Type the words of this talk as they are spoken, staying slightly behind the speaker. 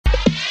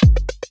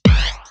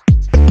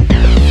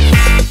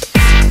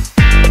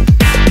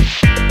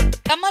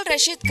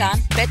Rashid Khan,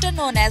 better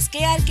known as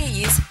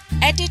KRK, is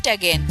at it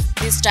again.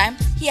 This time,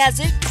 he has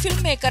hit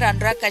filmmaker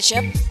Anurag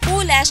Kashyap, who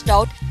lashed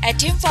out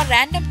at him for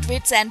random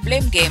tweets and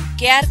blame game.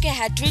 KRK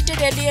had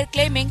tweeted earlier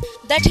claiming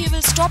that he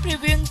will stop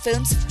reviewing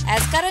films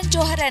as Karan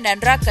Johar and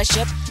Anurag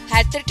Kashyap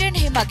had threatened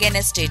him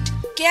against it.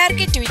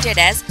 KRK tweeted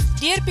as,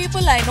 "Dear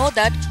people, I know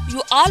that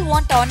you all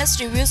want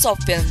honest reviews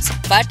of films,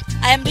 but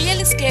I am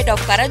really scared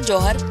of Karan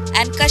Johar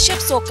and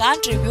Kashyap, so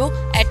can't review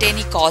at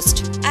any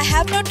cost. I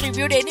have not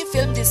reviewed any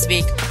film this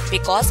week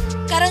because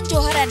Karan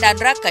Johar and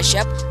Anurag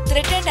Kashyap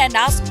threatened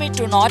and asked me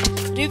to not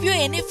review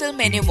any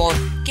film anymore,"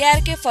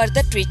 KRK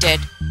further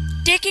tweeted.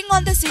 Taking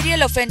on the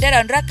serial offender,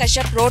 Anurag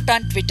Kashyap wrote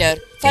on Twitter,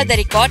 "For the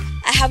record,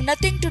 I have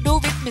nothing to do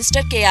with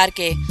Mr.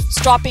 KRK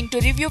stopping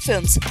to review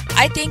films.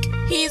 I think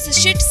he is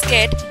shit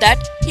scared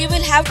that he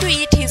will have to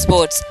eat his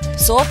words.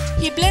 So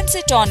he blames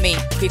it on me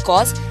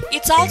because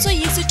it's also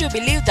easy to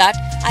believe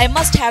that I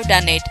must have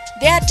done it.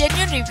 They are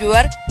genuine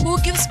reviewer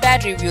who gives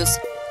bad reviews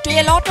to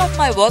a lot of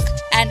my work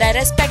and I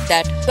respect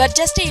that. You are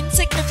just an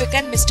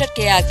insignificant Mr.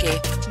 KRK.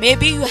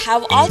 Maybe you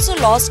have also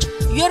lost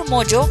your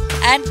mojo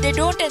and they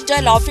don't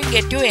enjoy laughing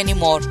at you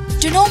anymore."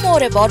 To know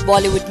more about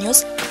Bollywood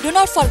news, do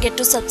not forget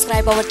to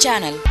subscribe our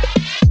channel.